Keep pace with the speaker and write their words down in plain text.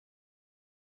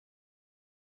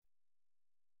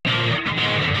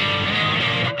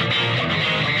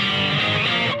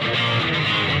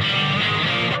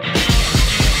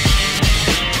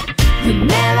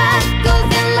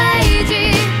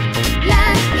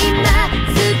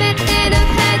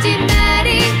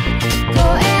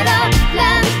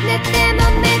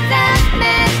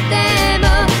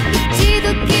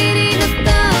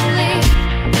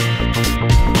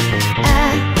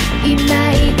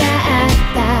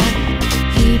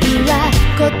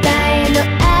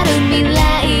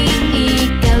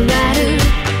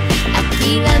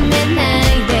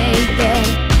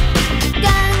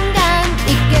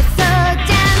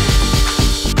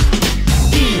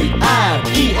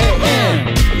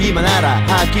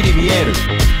きり見える。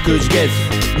くじけず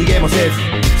逃げもせず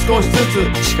少しず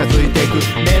つ近づいていく。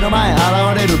目の前現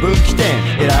れる分岐点、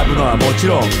選ぶのはもち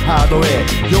ろんハードウ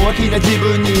ェイ。弱気な自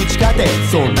分に打ち勝て、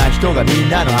そんな人がみん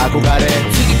なの憧れ。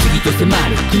次々と迫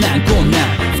る苦難困難、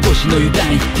少しの油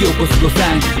断引き起こす誤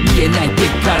算。見えない敵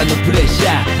からのプレッシ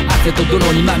ャー、汗と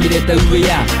泥にまみれた上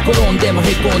や転んでも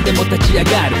へこんでも立ち上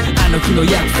がる。あの日の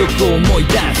約束を思い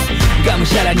出す。がむ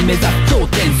しゃらに目指す頂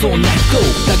点、そんな人を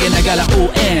陰ながら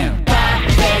応援。パー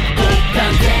フェクト完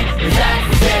全目指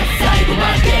せ最後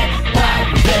まで。パー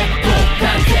フェクト